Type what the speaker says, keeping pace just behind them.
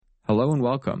Hello and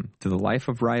welcome to The Life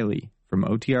of Riley from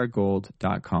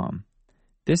OTRGold.com.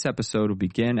 This episode will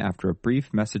begin after a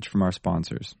brief message from our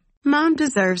sponsors. Mom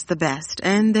deserves the best,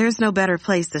 and there's no better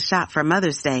place to shop for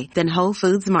Mother's Day than Whole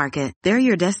Foods Market. They're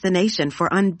your destination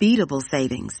for unbeatable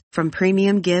savings, from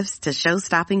premium gifts to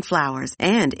show-stopping flowers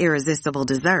and irresistible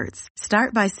desserts.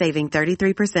 Start by saving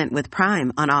 33% with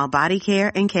Prime on all body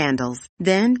care and candles.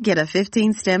 Then get a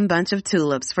 15-stem bunch of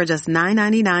tulips for just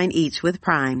 $9.99 each with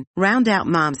Prime. Round out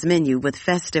Mom's menu with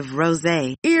festive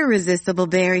rosé, irresistible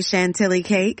berry chantilly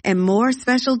cake, and more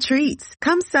special treats.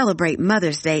 Come celebrate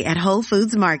Mother's Day at Whole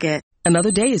Foods Market.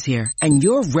 Another day is here, and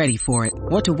you're ready for it.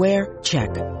 What to wear? Check.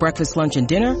 Breakfast, lunch, and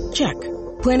dinner? Check.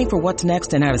 Planning for what's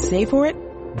next and how to save for it?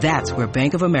 That's where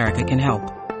Bank of America can help.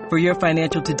 For your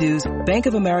financial to-dos, Bank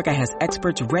of America has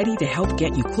experts ready to help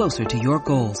get you closer to your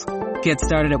goals. Get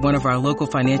started at one of our local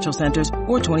financial centers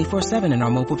or 24/7 in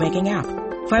our mobile banking app.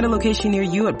 Find a location near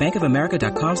you at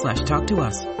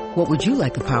bankofamerica.com/talktous. What would you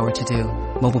like the power to do?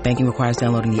 Mobile banking requires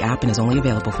downloading the app and is only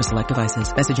available for select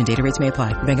devices. Message and data rates may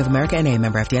apply. Bank of America N.A.,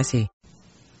 member FDIC.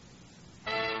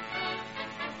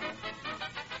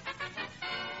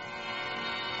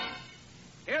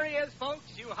 Here he is, folks.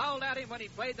 You howled at him when he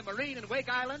played the Marine in Wake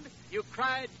Island. You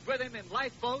cried with him in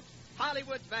Lifeboats,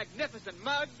 Hollywood's magnificent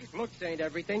mug. Looks ain't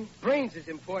everything. Brains is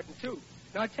important, too.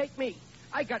 Now, take me.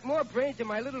 I got more brains in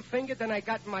my little finger than I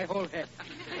got in my whole head.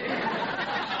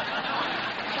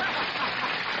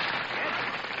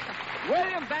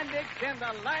 William Bendix in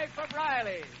The Life of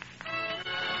Riley.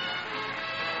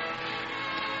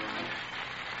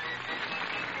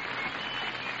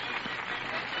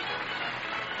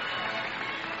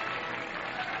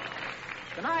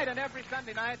 Tonight and every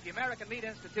Sunday night, the American Meat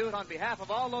Institute, on behalf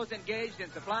of all those engaged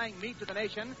in supplying meat to the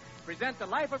nation, present The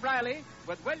Life of Riley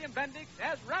with William Bendix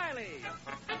as Riley.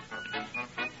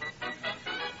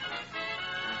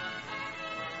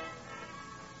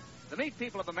 The meat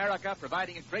people of America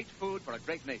providing a great food for a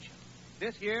great nation.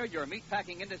 This year, your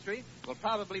meat-packing industry will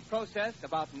probably process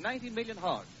about 90 million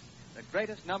hogs, the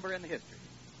greatest number in history.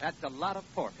 That's a lot of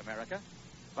pork, America.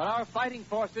 But our fighting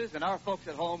forces and our folks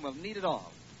at home will need it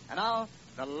all. And now,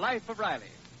 The Life of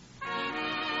Riley.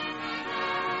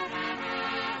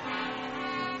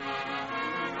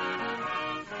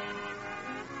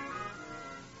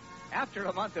 After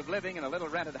a month of living in a little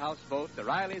rented houseboat, the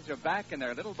Rileys are back in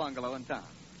their little bungalow in town.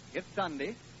 It's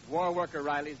Sunday, war worker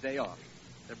Riley's day off.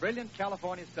 The brilliant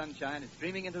California sunshine is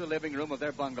streaming into the living room of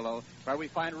their bungalow, where we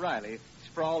find Riley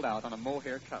sprawled out on a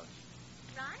mohair couch.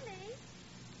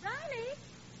 Riley?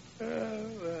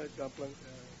 Dumpling.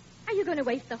 Are you going to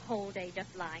waste the whole day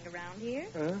just lying around here?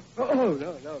 Huh? Oh,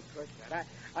 no, of course not.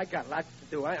 I got lots to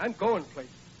do. I'm going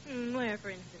places. Where, for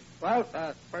instance? Well,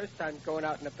 first I'm going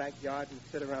out in the backyard and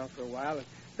sit around for a while. And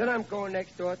then I'm going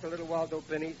next door to Little Waldo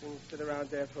Binny's and sit around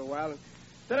there for a while. And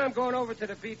then I'm going over to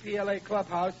the BPLA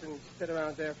clubhouse and sit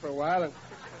around there for a while. And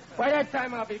by that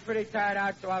time, I'll be pretty tired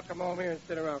out, so I'll come home here and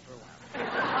sit around for a while.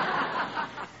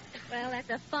 Well, that's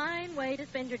a fine way to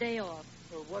spend your day off.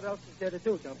 Well, what else is there to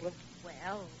do, Dumpling?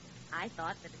 Well, I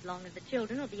thought that as long as the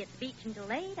children will be at the beach until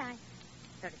late, I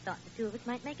sort of thought the two of us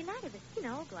might make a night of it. You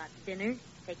know, go out to dinner,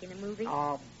 take in a movie.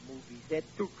 Oh, movies. They're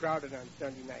too crowded on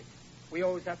Sunday nights. We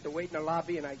always have to wait in the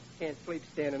lobby, and I can't sleep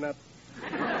standing up.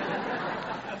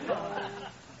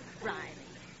 Riley,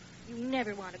 you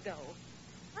never want to go.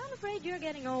 I'm afraid you're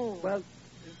getting old. Well,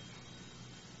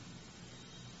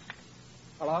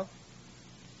 hello?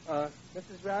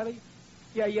 Mrs. Riley?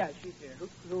 Yeah, she's here.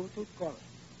 Who's calling?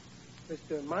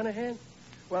 Mr. Monahan?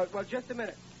 Well, just a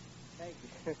minute. Thank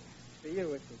you. For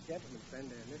you, it's a gentleman's friend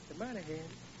there, Mr. Monahan.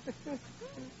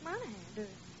 Monahan?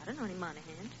 I don't know any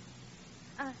Monahan.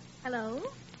 Hello?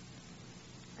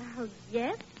 Oh,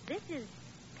 yes, this is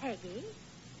Peggy.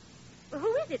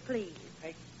 Who is it, please?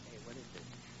 Hey, what is this?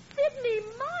 Sidney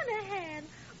Monahan!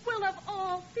 Well, of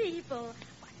all people.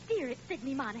 Why, dear, it's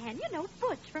Sidney Monahan. You know,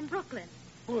 Butch from Brooklyn.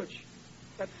 Butch?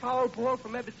 That foul ball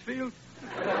from Ebbsfield?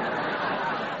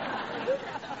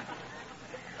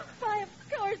 Why, of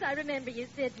course I remember you,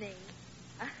 Sidney.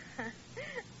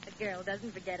 A girl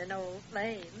doesn't forget an old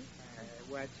flame.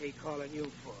 What's he calling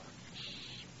you for?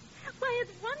 Why,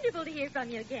 it's wonderful to hear from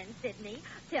you again, Sidney.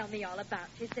 Tell me all about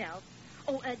yourself.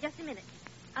 Oh, just a minute.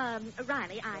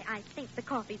 Riley, I think the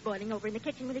coffee's boiling over in the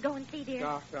kitchen. Will you go and see, dear?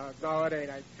 No, it ain't.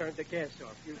 I turned the gas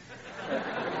off.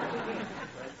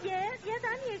 Yes,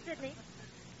 I'm here, Sidney.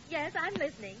 Yes, I'm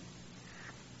listening.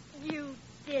 You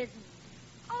didn't.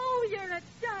 Oh, you're a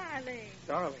darling.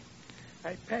 Darling?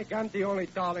 Hey, Peg, I'm the only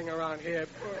darling around here.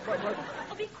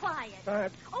 Oh, be quiet.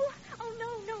 Oh,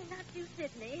 no, not you,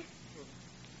 Sidney.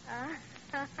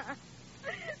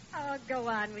 Oh, go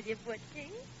on with your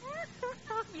butching.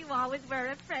 You always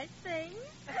wear a fresh thing.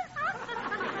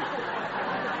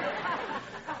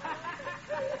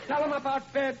 Tell him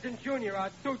about Babs and Junior, our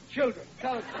two children.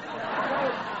 Tell him.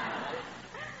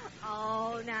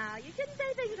 Oh, now, you shouldn't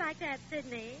say things like that,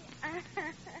 Sidney.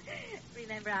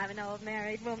 Remember, I'm an old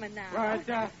married woman now.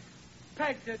 Right,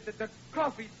 Peg, the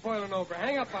coffee's boiling over.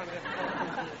 Hang up on it.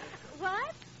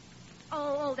 What?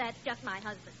 Oh, that's just my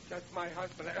husband. Just my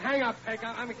husband. Hang up, Peg.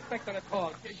 I'm expecting a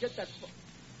call. Get that phone.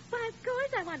 Why, of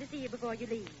course I want to see you before you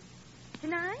leave.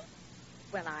 Tonight?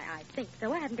 Well, I think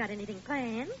so. I haven't got anything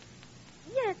planned.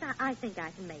 Yes, I think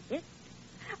I can make it.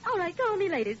 All right, call me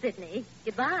later, Sidney.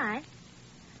 Goodbye.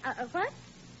 What?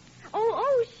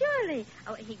 Oh, surely.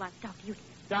 Oh, he wants to talk to you.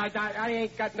 I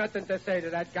ain't got nothing to say to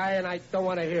that guy, and I don't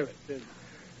want to hear it.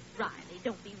 Riley,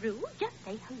 don't be rude. Just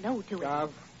say hello to him.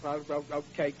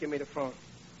 Okay, give me the phone.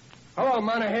 Hello,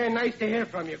 Monahan. Nice to hear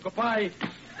from you. Goodbye.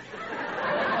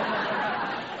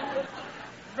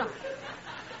 Right.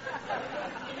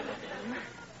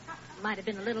 Might have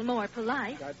been a little more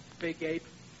polite. That big ape.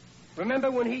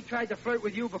 Remember when he tried to flirt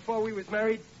with you before we was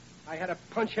married? I had to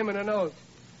punch him in the nose.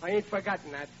 I ain't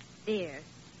forgotten that. Dear,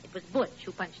 it was Butch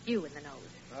who punched you in the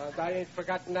nose. I ain't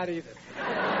forgotten that either.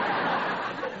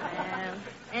 Well,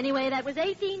 anyway, that was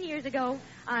 18 years ago.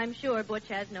 I'm sure Butch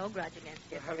has no grudge against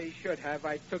you. Well, he should have.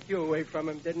 I took you away from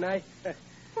him, didn't I?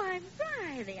 Why,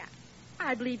 Riley,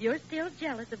 I believe you're still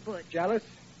jealous of Butch. Jealous?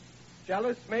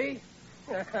 Jealous, me?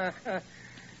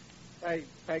 Hey,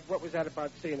 Peg, what was that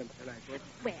about seeing him tonight, Butch?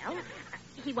 Well,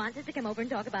 he wants us to come over and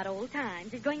talk about old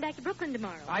times. He's going back to Brooklyn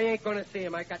tomorrow. I ain't going to see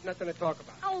him. I got nothing to talk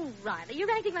about. Oh, Riley, you're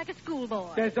acting like a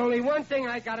schoolboy. There's only one thing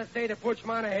I got to say to Butch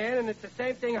Monahan, and it's the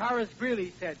same thing Horace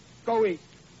Greeley said. Go east.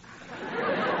 But,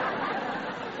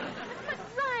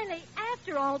 Riley,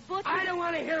 after all, Butch... I don't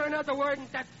want to hear another word, and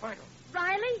that's final.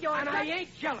 Riley, you're... And I ain't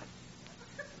jealous.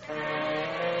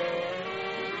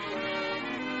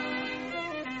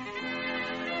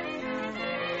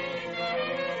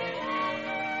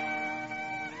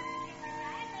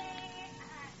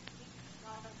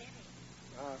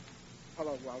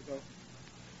 Hello, Waldo.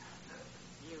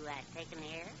 You taking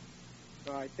the air?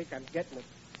 No, I think I'm getting it.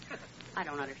 I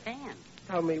don't understand.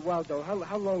 Tell me, Waldo,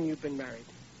 how long you been married?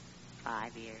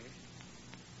 5 years.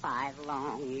 5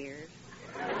 long years.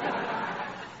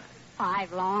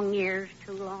 5 long years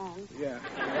too long. Yeah.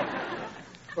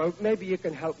 Well, maybe you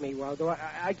can help me, Waldo.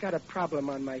 I got a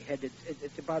problem on my head.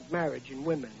 It's about marriage and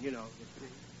women, you know.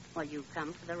 Well, you've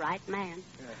come to the right man.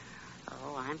 Yeah.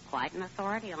 Oh, I'm quite an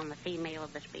authority on the female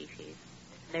of the species.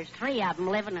 There's 3 of them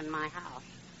living in my house.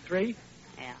 3?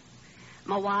 Yeah.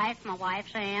 My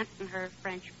wife's aunt, and her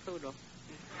French poodle.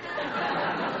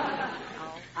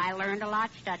 Oh, I learned a lot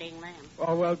studying them.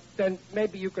 Oh, well, then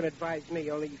maybe you can advise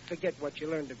me, only forget what you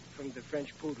learned from the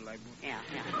French poodle. Yeah.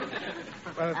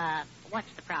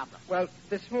 What's the problem? Well,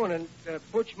 this morning,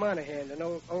 Butch Monahan, an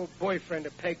old boyfriend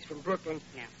of Peg's from Brooklyn,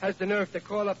 has the nerve to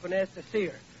call up and ask to see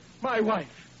her. My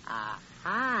wife.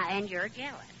 Aha, and you're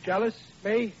jealous. Jealous?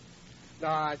 Me?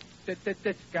 No,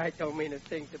 this guy don't mean a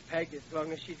thing to Peg as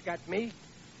long as she's got me.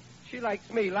 She likes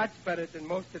me lots better than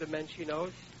most of the men she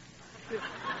knows.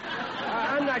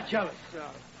 I'm not jealous. No.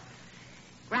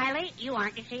 Riley, you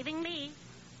aren't deceiving me.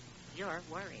 You're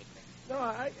worried. No,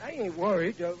 I ain't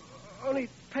worried. Only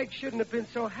Peg shouldn't have been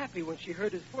so happy when she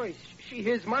heard his voice. She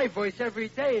hears my voice every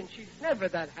day, and she's never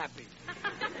that happy.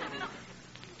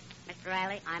 Mr.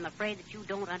 Riley, I'm afraid that you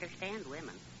don't understand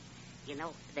women. You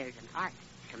know, there's an art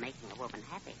to making a woman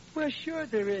happy. Well, sure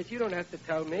there is. You don't have to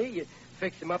tell me. You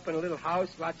fix them up in a little house,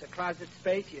 lots of closet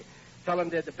space. You tell them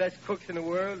they're the best cooks in the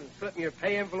world and slip them your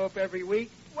pay envelope every week.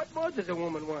 What more does a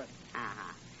woman want?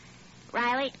 Uh-huh.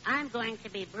 Riley, I'm going to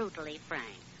be brutally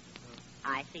frank.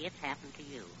 I see it's happened to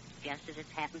you, just as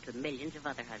it's happened to millions of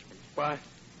other husbands. What?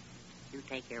 You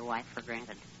take your wife for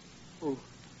granted. Who?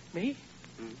 Me?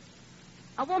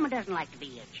 A woman doesn't like to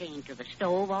be chained to the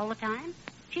stove all the time.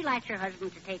 She likes her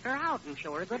husband to take her out and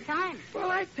show her a good time.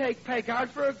 Well, I take Peg out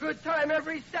for a good time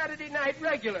every Saturday night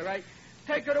regular. I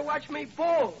take her to watch me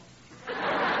bowl.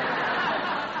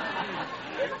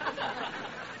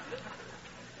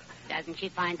 Doesn't she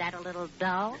find that a little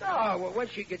dull? No, well, when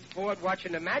she gets bored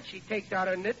watching the match, she takes out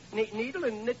her needle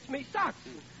and knits me socks.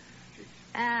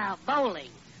 Bowling.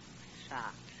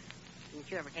 Socks. Didn't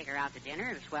you ever take her out to dinner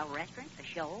at a swell restaurant, a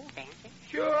show, dancing?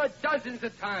 Sure, dozens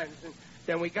of times. And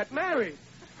then we got married.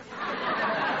 Well,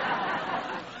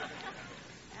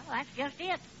 that's just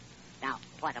it. Now,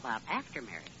 what about after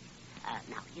marriage?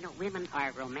 Now, you know, women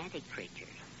are romantic creatures.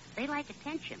 They like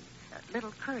attention,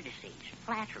 little courtesies,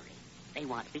 flattery. They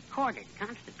want to be courted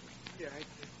constantly.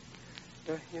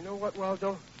 Yeah, you know what,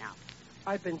 Waldo? Now,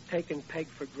 I've been taking Peg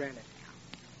for granted.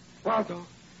 Waldo,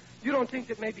 you don't think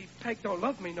that maybe Peg don't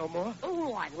love me no more?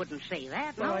 Oh, I wouldn't say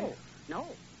that. No. No.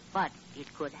 But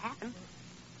it could happen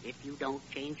if you don't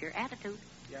change your attitude.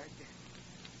 Yeah,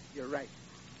 you're right.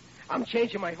 I'm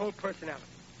changing my whole personality.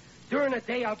 During the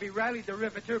day, I'll be Riley the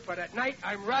Riveter, but at night,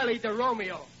 I'm Riley the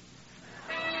Romeo.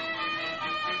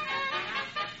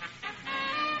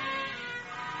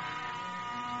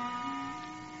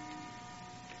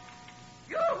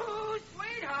 Yoo-hoo,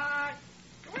 sweetheart!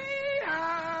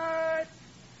 Sweetheart!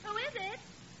 Who is it?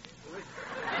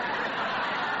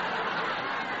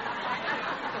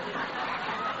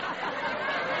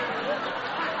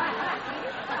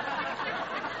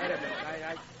 Wait a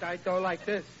minute. I don't like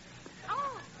this.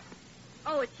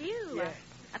 Oh, it's you. Yeah.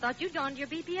 I thought you'd gone to your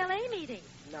BPLA meeting.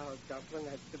 No, Dublin.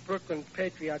 The Brooklyn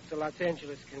Patriots of Los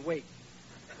Angeles can wait.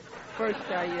 First,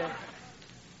 I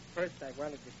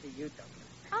wanted to see you, Dublin.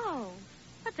 Oh,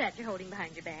 what's that you're holding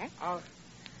behind your back? Oh,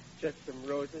 just some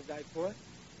roses I bought.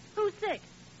 Who's sick?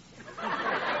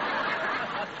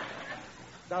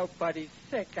 Nobody's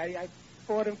sick. I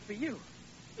bought them for you.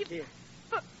 Here.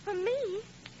 For me?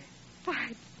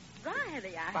 Why,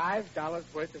 Riley, $5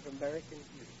 worth of American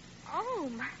Beauty. Oh,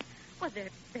 my. Well,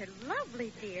 they're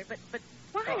lovely, dear, but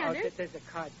why on earth? There's a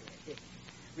card there. Here.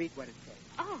 Read what it says.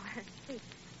 Oh, let's see.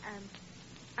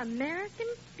 American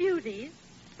Beauties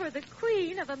for the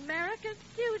Queen of America's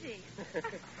Beauties.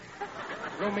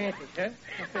 Romantic,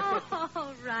 huh?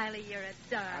 Oh, Riley, you're a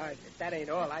darling. That ain't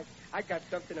all. I got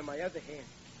something in my other hand.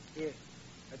 Here.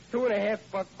 A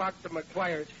 $2.50 box of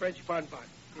McGuire's French bonbons.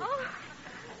 Oh,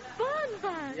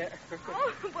 bonbons. Yeah.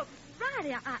 Oh, well,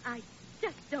 Riley, I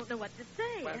just don't know what to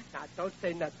say. Well, now, don't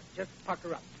say nothing. Just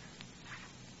pucker up.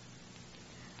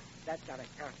 That's on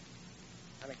account.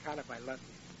 On account of I love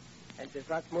you. And there's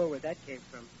lots more where that came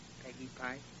from, Peggy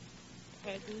Pie.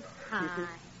 Peggy Pie.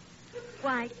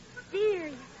 Why,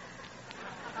 dear.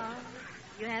 Oh,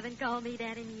 you haven't called me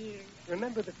that in years.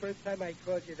 Remember the first time I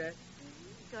called you that?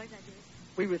 Mm-hmm. Of course I did.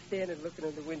 We were standing looking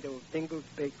in the window of Dingle's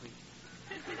Bakery.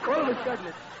 All of a sudden,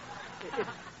 it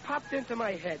popped into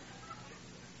my head.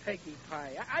 Peggy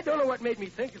Pie. I don't know what made me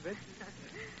think of it.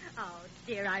 Oh,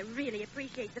 dear, I really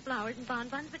appreciate the flowers and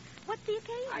bonbons, but what's the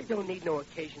occasion? I don't need no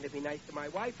occasion to be nice to my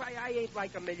wife. I ain't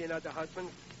like a million other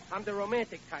husbands. I'm the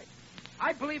romantic type.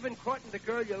 I believe in courting the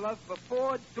girl you love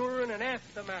before, during, and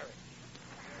after marriage.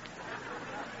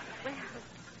 Well,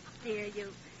 dear,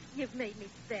 you've made me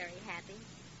very happy.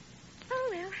 Oh,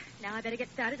 well, now I better get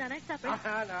started on our supper.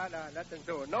 No, nothing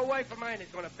doing. No wife of mine is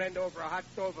going to bend over a hot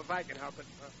stove if I can help it.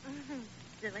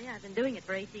 Silly, I've been doing it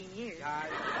for 18 years.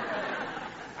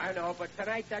 I know, but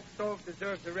tonight that stove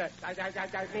deserves a rest. I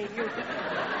mean, you...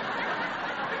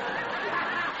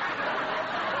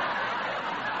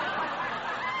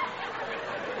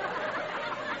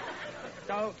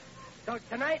 So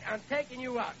tonight I'm taking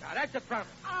you out. Now, that's a promise.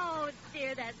 Oh,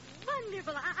 dear, that's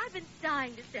wonderful. I've been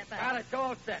dying to step out. Well, it's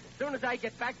all set. As soon as I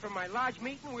get back from my lodge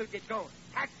meeting, we'll get going.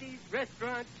 Taxis,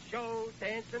 restaurants, shows,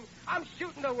 dancing. I'm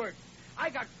shooting the works. I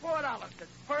got $4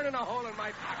 that's burning a hole in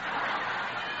my pocket.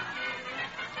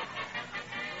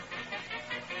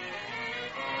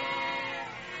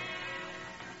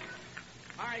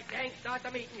 All right, gang, start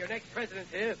the meeting. Your next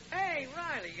president's here. Hey,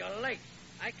 Riley, you're late.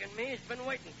 Ike and me's been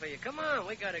waiting for you. Come on,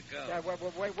 we gotta go.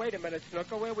 Wait a minute,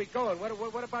 Snooker. Where are we going?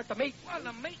 What about the meeting? Well,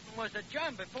 the meeting was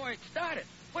adjourned before it started.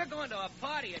 We're going to a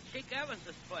party at Sheik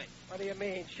Evans's place. What do you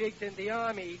mean? Sheik's in the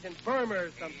army. He's in Burma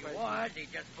or someplace. He was. He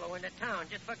just flew into town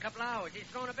just for a couple hours. He's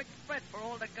throwing a big spread for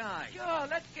all the guys. Sure,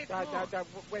 let's get going.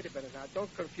 Wait a minute now.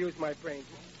 Don't confuse my brain.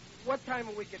 What time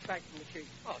will we get back from the Sheik?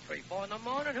 Oh, 3, 4 in the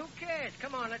morning. Who cares?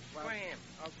 Come on, let's scram.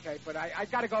 Okay, but I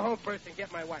got to go home first and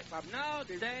get my wife. No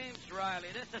dames, Riley.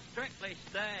 This is strictly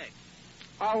stag.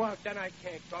 Oh, well, then I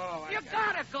can't go. You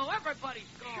gotta go. Everybody's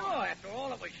going. Sure, after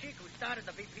all, it was Sheik who started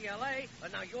the BPLA,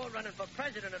 and now you're running for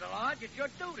president of the lodge. It's your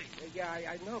duty. Yeah,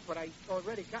 I know, but I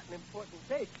already got an important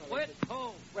date. With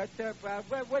who?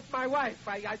 With my wife.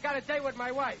 I got a date with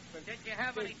my wife. Did you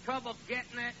have any trouble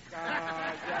getting it?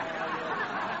 Yeah.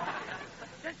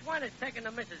 Since when is taking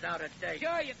the missus out a date?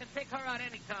 Sure, you can take her out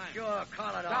anytime. Sure,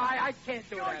 call it off. No, I can't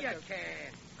do that. Sure you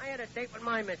can. I had a date with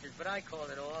my missus, but I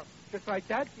called it off. Just like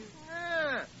that?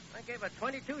 Yeah. I gave her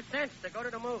 22 cents to go to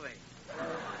the movie.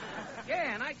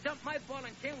 Yeah, and I dumped my ball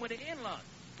and came with the in-laws.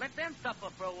 Let them suffer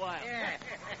for a while. Yeah.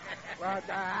 Well,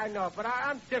 I know, but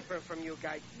I'm different from you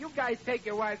guys. You guys take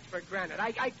your wives for granted.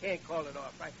 I can't call it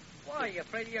off. Why, you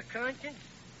afraid of your conscience?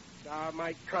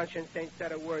 My conscience ain't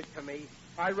said a word to me.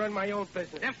 I run my own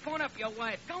business. Then phone up your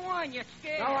wife. Go on, you're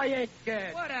scared. No, I ain't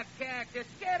scared. What a character.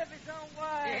 Scared of his own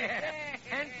wife. Yeah.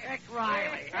 Henpeck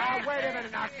Riley. Now, wait a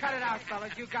minute. Now, cut it out,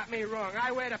 fellas. You got me wrong.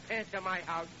 I wear the pants in my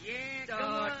house. Yeah,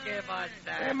 don't give us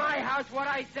that. In my house, what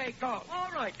I say goes.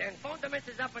 All right, then. Phone the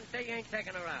missus up and say you ain't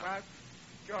taking her out. Well,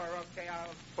 sure, okay.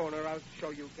 I'll phone her. I'll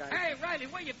show you guys. Hey, Riley,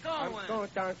 where you going? I'm going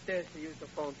downstairs to use the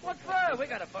phone. What for? We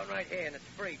got a phone right here, and it's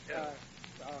free, too.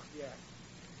 Yeah.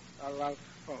 I'll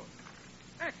phone.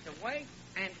 That's the way.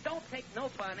 And don't take no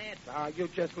for an answer. You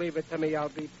just leave it to me. I'll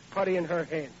be putty in her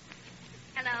hands.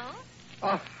 Hello?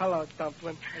 Oh, hello,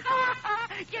 Dumpling.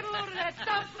 Get a load of that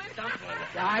dumpling.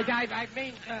 I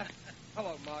mean,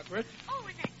 hello, Margaret. Oh,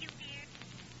 is that you, dear?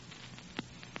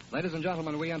 Ladies and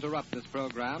gentlemen, we interrupt this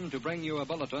program to bring you a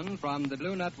bulletin from the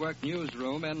Blue Network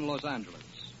newsroom in Los Angeles.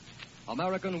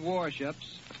 American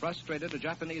warships frustrated a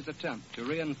Japanese attempt to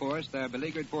reinforce their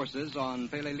beleaguered forces on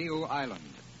Peleliu Island.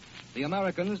 The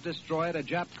Americans destroyed a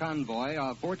Jap convoy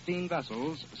of 14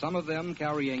 vessels, some of them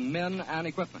carrying men and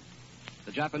equipment.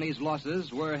 The Japanese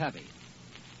losses were heavy.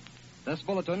 This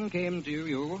bulletin came to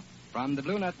you from the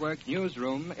Blue Network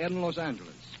newsroom in Los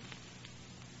Angeles.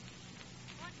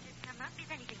 What, did it come up?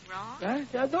 Is anything wrong?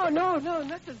 No,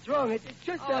 nothing's wrong. It's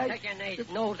just take your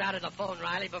nose out of the phone,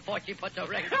 Riley, before she puts a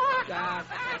ring. Hello,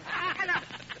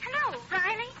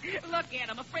 Riley. Look at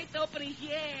him, afraid to open his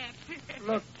yap.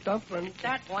 Look, Dumpling.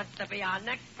 That wants to be our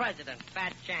next president.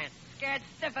 Fat chance. Scared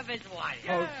stiff of his wife.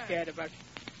 Oh, scared of us.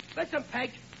 Listen,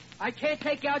 Peg, I can't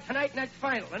take you out tonight, and that's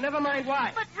final. And never mind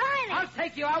why. But, Riley. I'll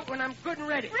take you out when I'm good and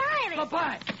ready. Riley.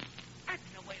 Goodbye. That's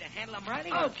no way to handle him,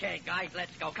 Riley. Okay, guys,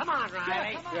 let's go. Come on,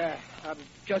 Riley. Come on. Yeah, I'm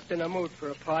just in the mood for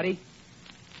a party.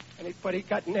 Anybody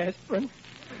got an aspirin?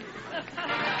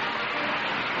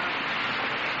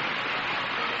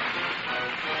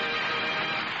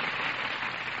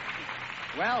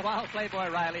 Well, while Playboy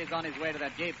Riley is on his way to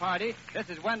that gay party, this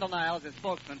is Wendell Niles, his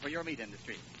spokesman for your meat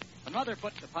industry. When Mother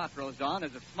puts the pot roast on,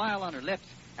 there's a smile on her lips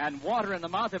and water in the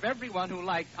mouth of everyone who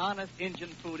likes honest Injun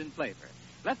food and flavor.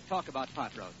 Let's talk about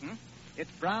pot roast,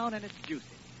 It's brown and it's juicy.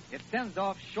 It sends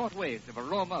off short waves of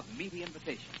aroma of meaty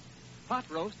invitation. Pot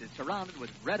roast is surrounded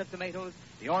with red of tomatoes,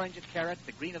 the orange of carrots,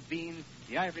 the green of beans,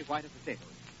 the ivory white of potatoes.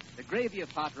 The gravy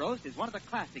of pot roast is one of the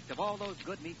classics of all those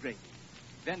good meat gravies.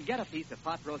 Then get a piece of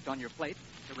pot roast on your plate,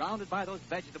 surrounded by those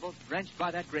vegetables, drenched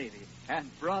by that gravy. And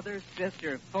brother,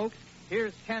 sister, folks,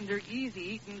 here's tender,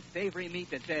 easy-eating, savory meat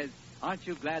that says, aren't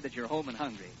you glad that you're home and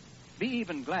hungry? Be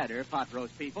even gladder, pot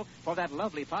roast people, for that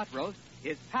lovely pot roast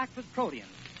is packed with proteins.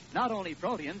 Not only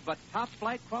proteins, but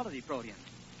top-flight quality proteins.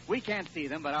 We can't see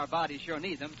them, but our bodies sure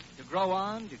need them to grow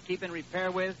on, to keep in repair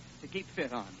with, to keep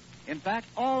fit on. In fact,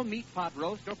 all meat pot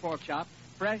roast or pork chop,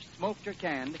 fresh, smoked, or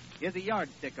canned, is a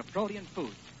yardstick of protein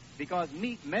food, because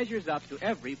meat measures up to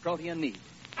every protein need.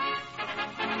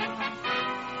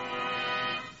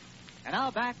 And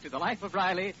now back to the life of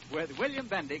Riley with William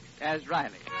Bendix as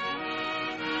Riley.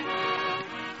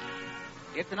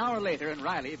 It's an hour later, and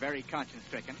Riley, very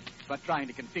conscience-stricken, but trying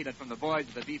to conceal it from the boys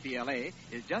of the BPLA,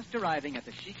 is just arriving at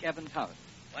the Sheik Evans house.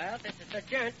 Well, this is the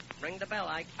gent. Ring the bell,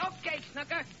 Ike. Okay,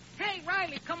 Snooker. Hey,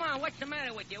 Riley, come on. What's the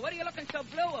matter with you? What are you looking so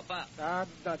blue about? I'm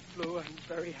not blue. I'm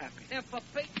very happy. Then for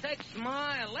Pete's sake,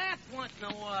 smile. Laugh once in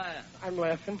a while. I'm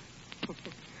laughing.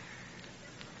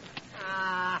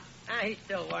 He's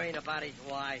still worrying about his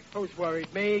wife. Who's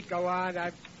worried? Me? Go on.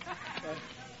 Hiya,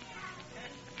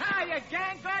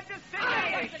 gang. Glad to see you.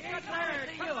 Hiya, good to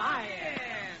see you. Hiya.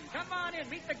 Come on in.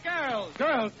 Meet the girls.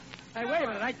 Girls? Hey, wait a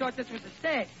minute. I thought this was a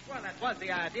stag. Well, that was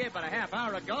the idea about a half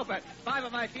hour ago, but 5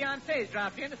 of my fiancés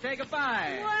dropped in to say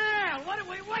goodbye. Well, what are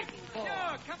we waiting for?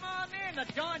 Sure, come on in. The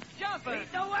joint's jumping.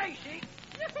 Lead the way, Sheik.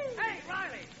 Hey,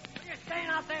 Riley, what are you staying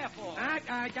out there for?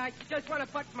 I just want to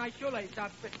put my shoelace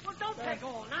up. Well, don't take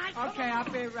all night. Okay,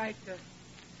 I'll be right.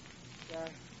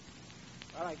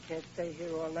 Well, I can't stay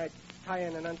here all night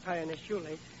tying and untying the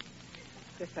shoelace.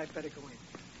 Guess I'd better go in.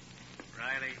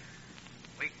 Riley,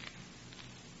 wait.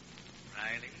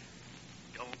 Riley,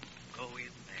 don't go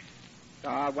in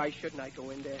there. Why shouldn't I go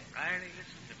in there? Riley,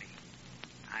 listen to me.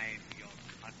 I'm your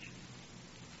conscience.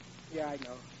 Yeah, I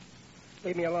know.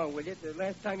 Leave me alone, will you? The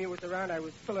last time you was around, I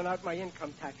was filling out my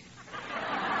income tax.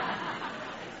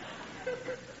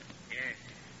 Yes,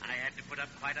 I had to put up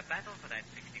quite a battle for that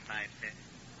 65 cents.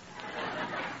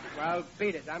 Well,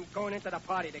 beat it. I'm going into the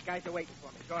party. The guys are waiting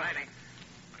for me. Go ahead. Riley,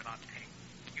 what about Peg?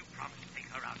 You promised to take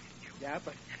her out, didn't you? Yeah,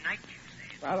 but... Tonight, you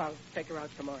said. Well, I'll take her out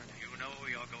tomorrow night. You know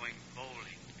you're going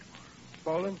bowling tomorrow.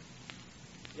 Bowling?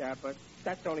 Yeah, but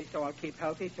that's only so I'll keep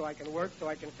healthy, so I can work, so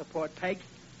I can support Peg. Is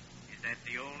that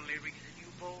the only reason you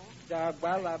bowl?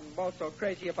 Well, I'm also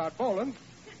crazy about bowling.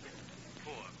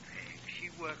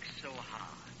 works so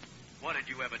hard. What did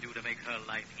you ever do to make her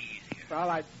life easier? Well,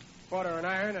 I bought her an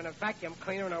iron and a vacuum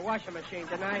cleaner and a washing machine,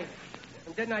 didn't I?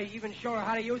 And didn't I even show her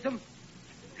how to use them?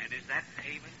 And is that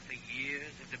payment for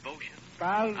years of devotion?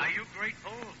 Well, Are you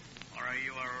grateful, or are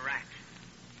you a rat?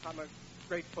 I'm a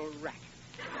grateful rat.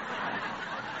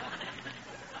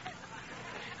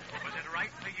 Was it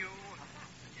right for you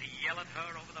to yell at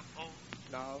her over the phone?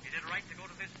 No. Is it right to go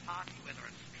to this party where there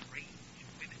are strange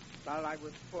women? Well, I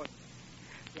was forced.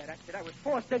 Yeah, that's it. I was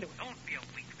forced into it. Don't be a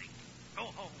weakling. Go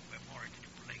home before it's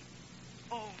too late.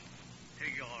 Home to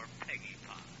your Peggy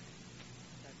Pie.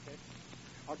 That's it.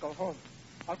 I'll go home.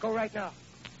 I'll go right now.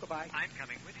 Goodbye. I'm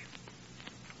coming with you.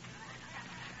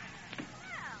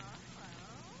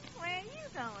 Where are you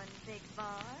going, big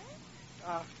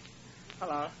boy?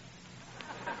 Hello.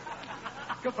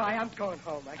 Goodbye. I'm going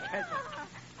home. I can't.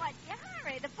 What's your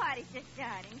hurry? The party's just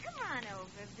starting. Come on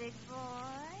over, big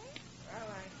boy. Well,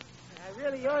 I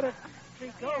really ought to be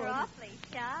going. You're awfully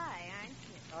shy, aren't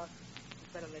you?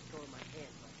 You better let go of my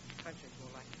hand. My conscience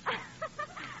will like it.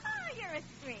 Oh, you're a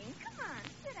scream. Come on,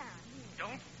 sit down here.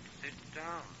 Don't sit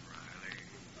down,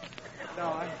 Riley. No,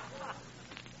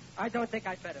 I don't think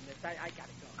I'd better, miss. I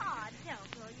gotta go. Oh,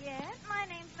 don't go yet. My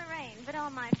name's Lorraine, but all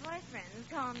my boyfriends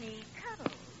call me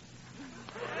Cuddles.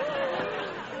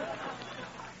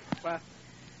 Well,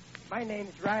 my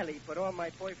name's Riley, but all my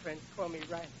boyfriends call me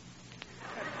Riley.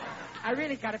 I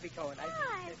really gotta be going.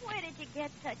 Why, where did you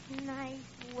get such nice,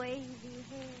 wavy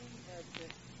hair?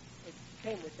 It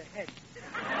came with the head.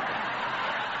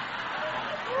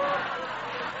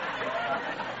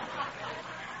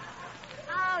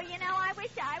 Oh, you know, I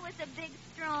wish I was a big,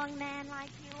 strong man like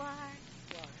you are.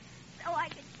 Why? So I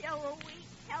could show a weak,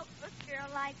 helpless girl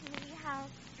like me how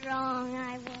strong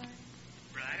I was.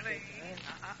 Riley.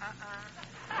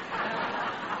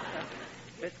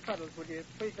 Miss Cuddles, would you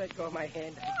please let go of my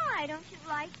hand? Why, don't you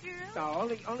like girls? No,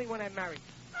 only when I'm married.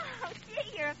 Oh,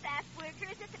 gee, you're a fast worker.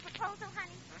 Is this a proposal,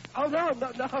 honey? Oh, no.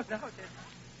 There's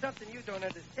something you don't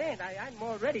understand. I'm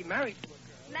already married to a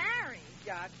girl. Married?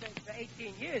 Yeah, I've been for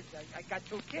 18 years. I got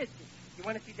 2 kids. You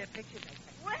want to see their pictures?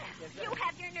 Well, Yes, you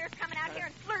have your nerve coming out here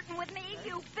and flirting with me,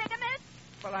 you bigamist.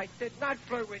 Well, I did not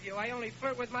flirt with you. I only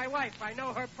flirt with my wife. I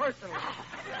know her personally.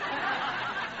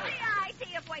 The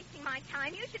idea of wasting my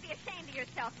time. You should be ashamed of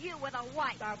yourself, you with a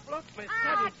wife. Now, look, Miss Oh,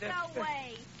 Cuddles. go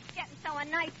away. Getting so a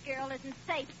nice girl isn't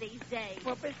safe these days.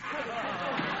 Well, Miss Cuddles.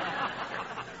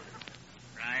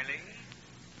 Riley,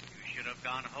 you should have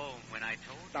gone home when I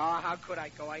told you. Oh, how could I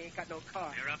go? I ain't got no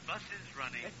car. There are buses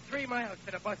running. It's 3 miles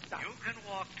to the bus stop. You can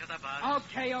walk to the bus.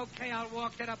 Okay, I'll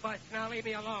walk to the bus. Now leave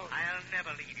me alone. I'll never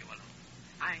leave you alone.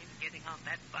 I'm getting on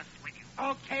that bus with you.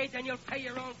 Okay, then you'll pay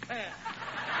your own fare.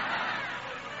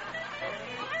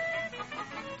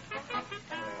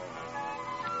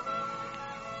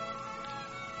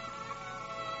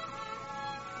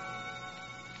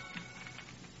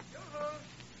 Yoo-hoo.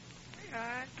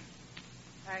 Sweetheart.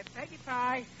 Peggy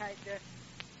Pie.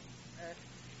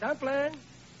 Dumpling.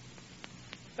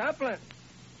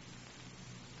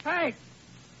 Peg.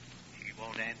 She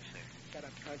won't answer. Shut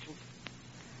up, Conscience.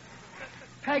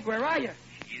 Peg, where are you?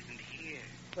 She isn't here.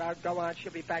 Well, go on.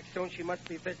 She'll be back soon. She must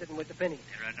be visiting with the Binnies.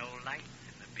 There are no lights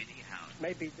in the Biddy house.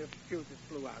 Maybe the fuses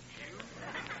blew out.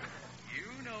 You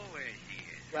know where she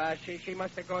is. Well, she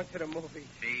must have gone to the movies.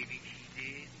 Maybe she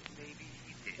did. Maybe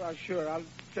she did. Well, sure. I'll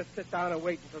just sit down and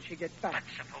wait until she gets But back.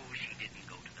 suppose she didn't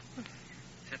go to the movie.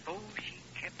 Suppose she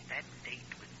kept that date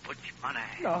with Butch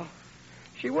Monahan. No,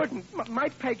 she wouldn't. My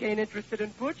Peg ain't interested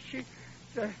in Butch.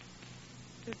 This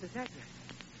is address.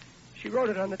 She wrote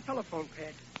it on the telephone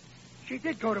pad. She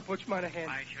did go to Butch Monahan.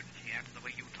 Why shouldn't she after the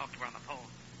way you talked to her on the phone?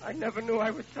 I never knew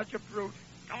I was such a brute.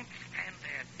 Don't stand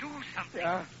there. Do something.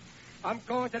 Yeah, I'm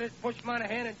going to this Butch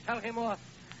Monahan and tell him off.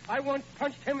 I once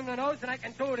punched him in the nose, and I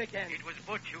can do it again. It was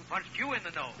Butch who punched you in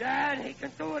the nose. Yeah, and he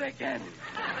can do it again.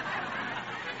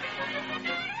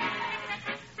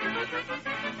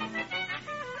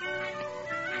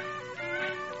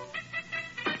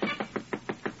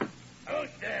 Who's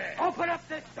there? Open up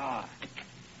this door.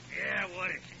 Yeah, what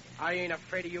is it? I ain't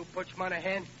afraid of you, Butch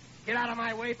Monahan. Get out of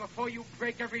my way before you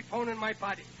break every bone in my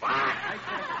body. What? I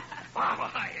said,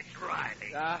 Why, it's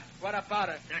Riley. what about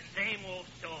it? The same old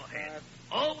sorehead.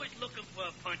 Always looking for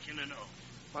a punch in the nose.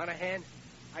 Monahan,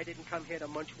 I didn't come here to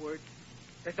munch words.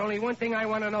 There's only one thing I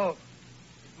want to know.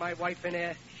 Is my wife in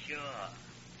there? Sure.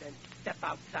 Then step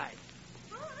outside.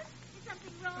 What? Is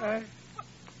something wrong?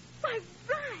 Why,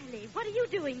 Riley, what are you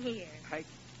doing here?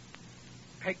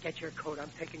 Peg, get your coat. I'm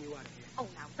taking you out of here. Oh,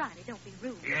 now, Riley, don't be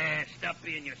rude. Yeah, stop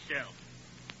being yourself.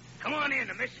 Come on in.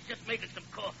 The missus just making some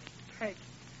coffee. Peg.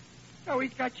 Oh,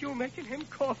 he's got you making him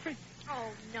coffee. Oh,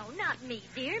 no, not me,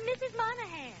 dear. Mrs.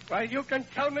 Monahan. Well, you can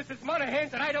tell Mrs. Monahan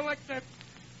that I don't accept...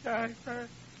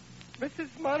 Mrs.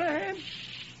 Monahan?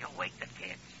 Shh, you wake the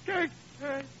kids.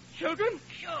 Children?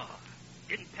 Sure.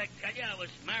 Didn't Peg tell you I was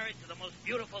married to the most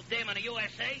beautiful dame in the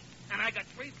USA? And I got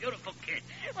 3 beautiful kids.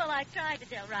 Well, I tried to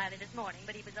tell Riley this morning,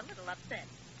 but he was a little upset.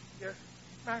 You're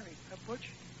married, Butch?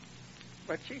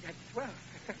 But gee, that's swell.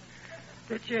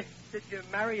 Did you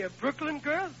marry a Brooklyn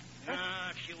girl? No,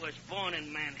 she was born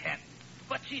in Manhattan.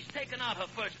 But she's taken out her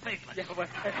first papers. Yeah, well...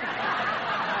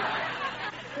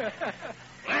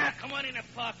 Well, come on in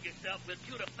and park yourself. We'll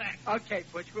chew the facts. Okay,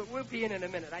 Butch, we'll be in a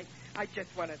minute. I just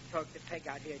want to talk to Peg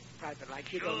out here private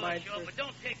like. You Sure, don't mind? but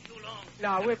don't take too long.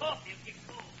 No, The coffee will get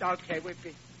cold. Okay, we'll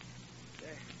be...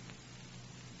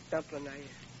 Dumpling, are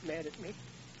you mad at me?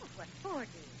 Oh, what for,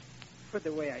 dear? For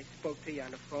the way I spoke to you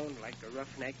on the phone like a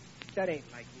roughneck. That ain't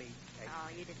like me, Peg. Oh,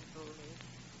 you didn't fool me.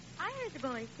 I heard the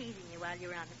boys teasing you while you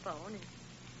were on the phone, and,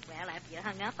 well, after you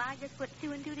hung up, I just put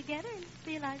 2 and 2 together and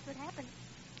realized what happened.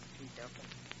 Gee, Dumpling,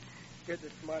 you're the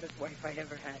smartest wife I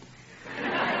ever had.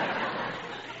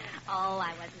 Oh,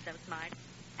 I wasn't so smart.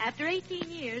 After 18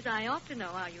 years, I ought to know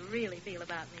how you really feel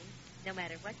about me, no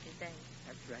matter what you say.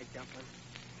 That's right, Dumpling.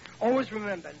 Always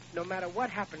remember, no matter what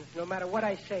happens, no matter what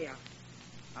I say,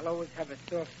 I'll always have a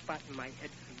soft spot in my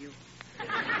head for you.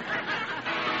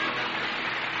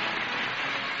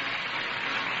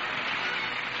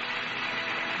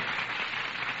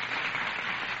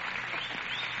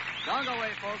 Don't go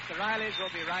away, folks. The Rileys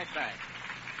will be right back.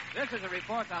 This is a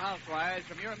report to housewives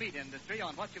from your meat industry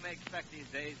on what you may expect these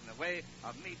days in the way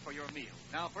of meat for your meals.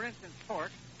 Now, for instance,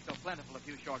 pork, so plentiful a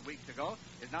few short weeks ago,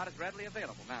 is not as readily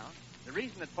available now. The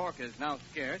reason that pork is now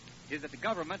scarce is that the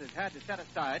government has had to set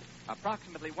aside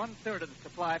approximately 1/3 of the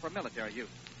supply for military use.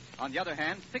 On the other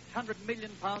hand, 600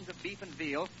 million pounds of beef and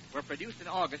veal were produced in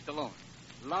August alone,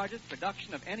 the largest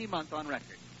production of any month on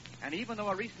record. And even though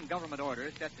a recent government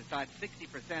order sets aside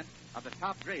 60% of the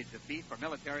top grades of beef for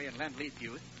military and Lend-Lease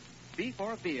use, beef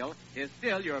or veal is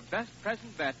still your best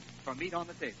present bet for meat on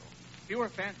the table. Fewer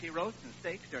fancy roasts and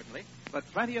steaks, certainly,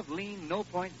 but plenty of lean,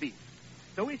 no-point beef.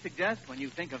 So we suggest when you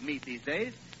think of meat these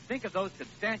days, think of those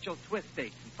substantial Swiss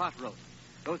steaks and pot roasts,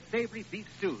 those savory beef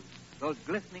stews, those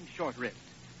glistening short ribs,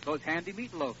 those handy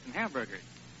meatloafs and hamburgers,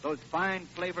 those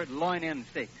fine-flavored loin-end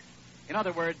steaks. In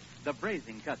other words, the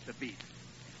braising cuts of beef.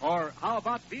 Or how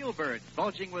about veal birds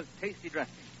bulging with tasty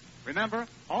dressing? Remember,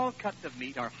 all cuts of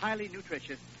meat are highly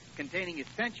nutritious, containing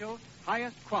essential,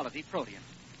 highest quality protein.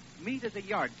 Meat is a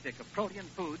yardstick of protein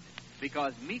foods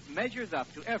because meat measures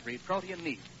up to every protein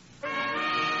need.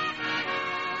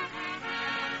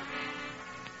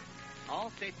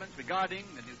 All statements regarding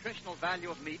the nutritional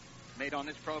value of meat made on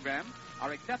this program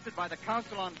are accepted by the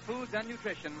Council on Foods and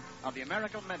Nutrition of the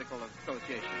American Medical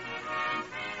Association.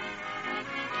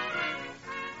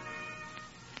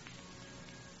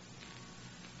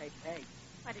 Hey, Peg.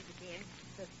 What is it, dear?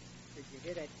 Did you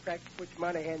hear that crack Butch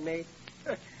Monahan made?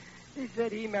 He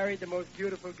said he married the most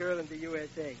beautiful girl in the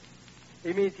USA.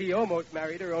 He means he almost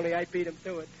married her, only I beat him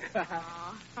to it.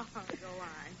 Oh, go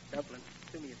on. Dumpling,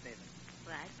 do me a favor.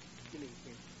 What? Give me a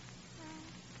kiss.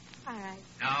 All right.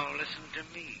 Now listen to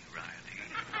me,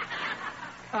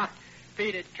 Riley.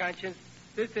 Beat it, Conscience.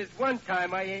 This is one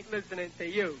time I ain't listening to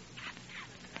you.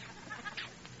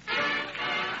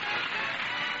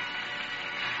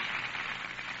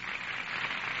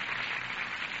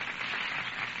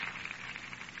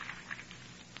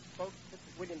 Folks, this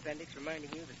is William Bendix reminding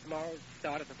you that tomorrow is the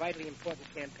start of the vitally important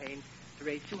campaign to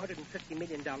raise $250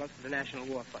 million for the National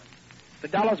War Fund. The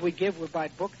dollars we give will buy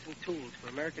books and tools for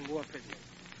American war prisoners.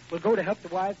 We'll go to help the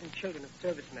wives and children of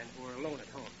servicemen who are alone at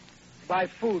home. Buy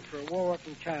food for a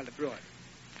war-working child abroad.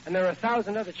 And there are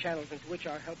 1,000 other channels into which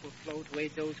our help will flow to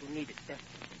aid those who need it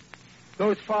desperately.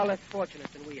 Those far less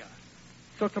fortunate than we are.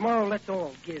 So tomorrow, let's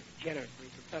all give generously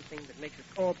to something that makes us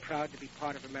all proud to be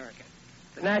part of America.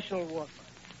 The National War Fund.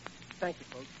 Thank you,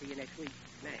 folks. See you next week.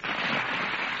 Night. The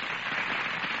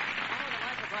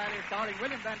Life of Riley, starring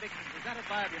William Bendix, is presented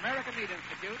by the American Meat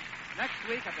Institute next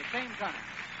week at the same time.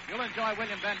 You'll enjoy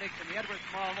William Bendix in the Edward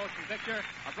Small motion picture,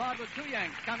 Abroad with Two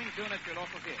Yanks, coming soon at your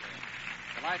local theater.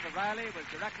 The Life of Riley was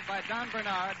directed by John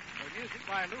Bernard, with music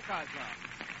by Lou Kozlov.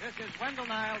 This is Wendell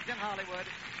Niles in Hollywood,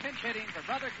 pinch hitting for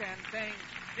Brother Ken, saying,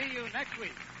 see you next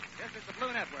week. This is the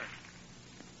Blue Network.